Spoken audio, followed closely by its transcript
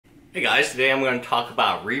Hey guys, today I'm going to talk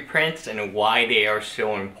about reprints and why they are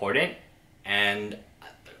so important. And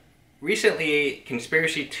recently,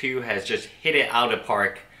 Conspiracy 2 has just hit it out of the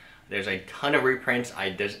park. There's a ton of reprints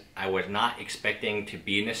I was not expecting to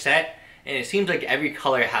be in the set. And it seems like every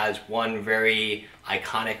color has one very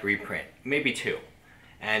iconic reprint, maybe two.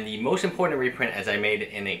 And the most important reprint, as I made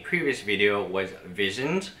in a previous video, was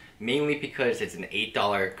Visions, mainly because it's an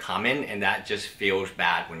 $8 common, and that just feels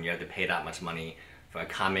bad when you have to pay that much money for a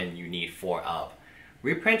common you need 4 of.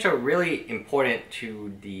 Reprints are really important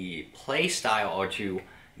to the play style, or to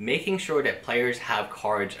making sure that players have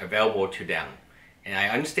cards available to them. And I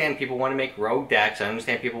understand people want to make rogue decks, I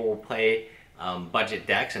understand people will play budget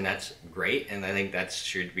decks, and that's great, and I think that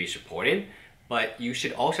should be supported. But you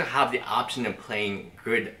should also have the option of playing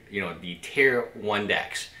good, the tier 1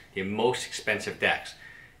 decks, the most expensive decks.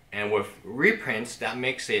 And with reprints, that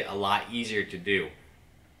makes it a lot easier to do.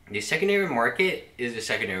 The secondary market is the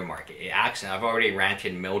secondary market. It acts, and I've already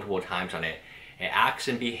ranted multiple times on it, it acts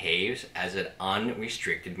and behaves as an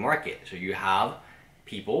unrestricted market. So you have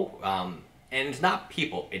people, and it's not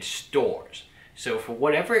people, it's stores. So for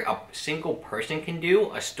whatever a single person can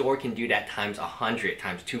do, a store can do that times 100,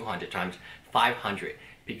 times 200, times 500.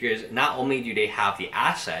 Because not only do they have the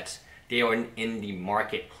assets, they are in the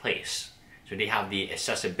marketplace. So they have the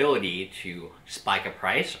accessibility to spike a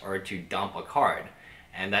price or to dump a card.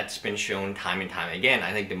 And that's been shown time and time again.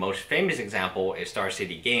 I think the most famous example is Star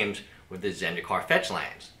City Games with the Zendikar fetch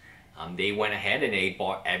lands. They went ahead and they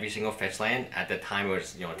bought every single fetch land. At the time it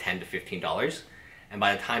was $10 to $15. And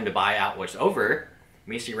by the time the buyout was over,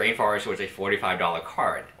 Misty Rainforest was a $45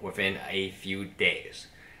 card within a few days.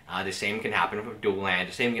 The same can happen with Duel land.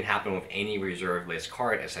 The same can happen with any reserve list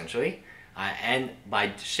card, essentially. And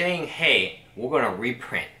by saying, hey, we're going to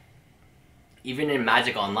reprint, even in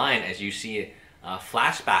Magic Online, as you see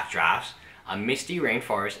flashback drafts, Misty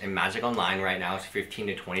Rainforest in Magic Online right now is $15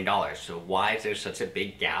 to $20. So why is there such a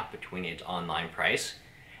big gap between its online price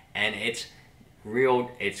and its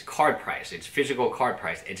card price, its physical card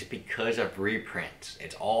price? It's because of reprints.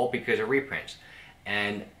 It's all because of reprints.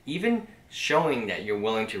 And even showing that you're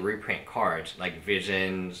willing to reprint cards like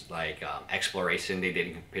Visions, like Exploration, they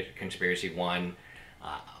did in Conspiracy 1,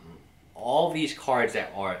 all these cards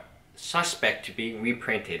that are suspect to be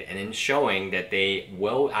reprinted, and in showing that they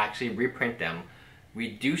will actually reprint them,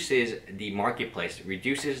 reduces the marketplace,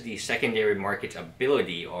 reduces the secondary market's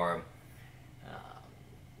ability or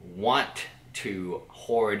want to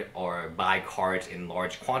hoard or buy cards in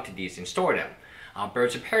large quantities and store them.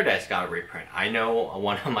 Birds of Paradise got a reprint. I know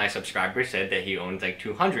one of my subscribers said that he owns like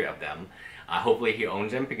 200 of them. Hopefully he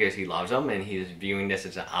owns them because he loves them and he's viewing this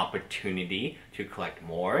as an opportunity to collect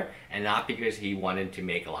more, and not because he wanted to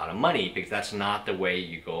make a lot of money, because that's not the way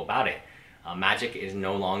you go about it. Magic is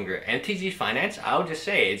no longer MTG Finance. I'll just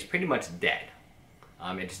say it's pretty much dead.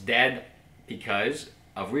 It's dead because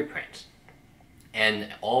of reprints. And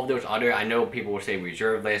all of those other, I know people will say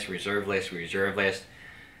reserve list, reserve list, reserve list.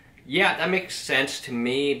 Yeah, that makes sense to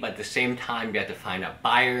me, but at the same time you have to find a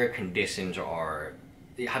buyer, conditions, or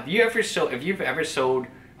if you've ever sold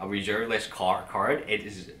a reserve list card, it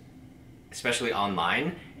is, especially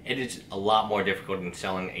online, it is a lot more difficult than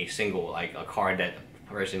selling a single, like a card that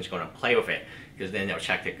the person's going to play with it, because then they'll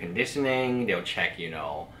check the conditioning, they'll check,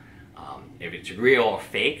 if it's real or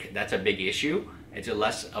fake. That's a big issue. It's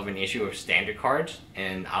less of an issue with standard cards,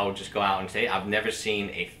 and I'll just go out and say I've never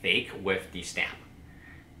seen a fake with the stamp.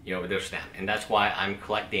 With their stamp. And that's why I'm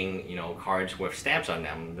collecting, cards with stamps on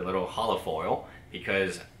them, the little hollow foil,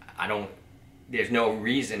 because there's no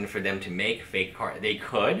reason for them to make fake cards. They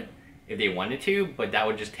could if they wanted to, but that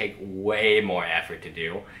would just take way more effort to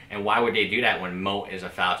do. And why would they do that when Moat is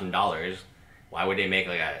 $1,000? Why would they make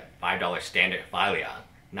like a $5 standard Thalia,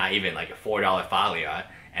 not even like a $4 Thalia,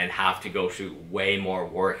 and have to go through way more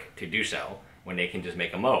work to do so when they can just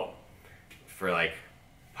make a Moat for like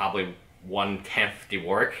probably 1/10 the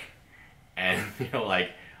work and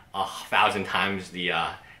like 1,000 times the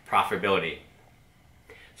profitability.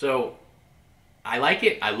 So I like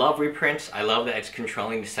it. I love reprints. I love that it's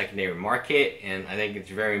controlling the secondary market, and I think it's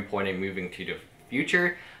very important moving to the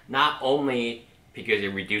future, not only because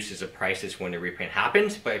it reduces the prices when the reprint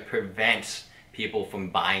happens, but it prevents people from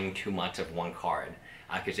buying too much of one card,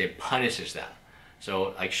 because it punishes them.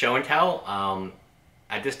 So like Show and Tell,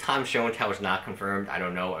 at this time Show and Tell is not confirmed. I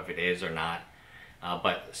don't know if it is or not.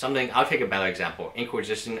 But something, I'll take a better example.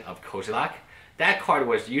 Inquisition of Kozilek. That card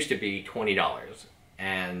used to be $20,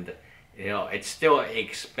 and it's still an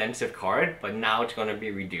expensive card, but now it's going to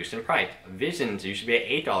be reduced in price. Visions used to be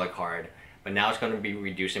an $8 card, but now it's going to be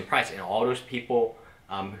reduced in price. And all those people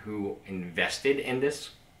who invested in this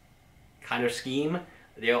kind of scheme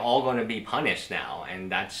they're all going to be punished now,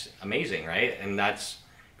 and that's amazing, right? And that's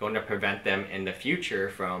going to prevent them in the future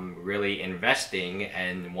from really investing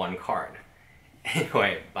in one card.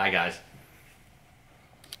 Anyway, bye guys.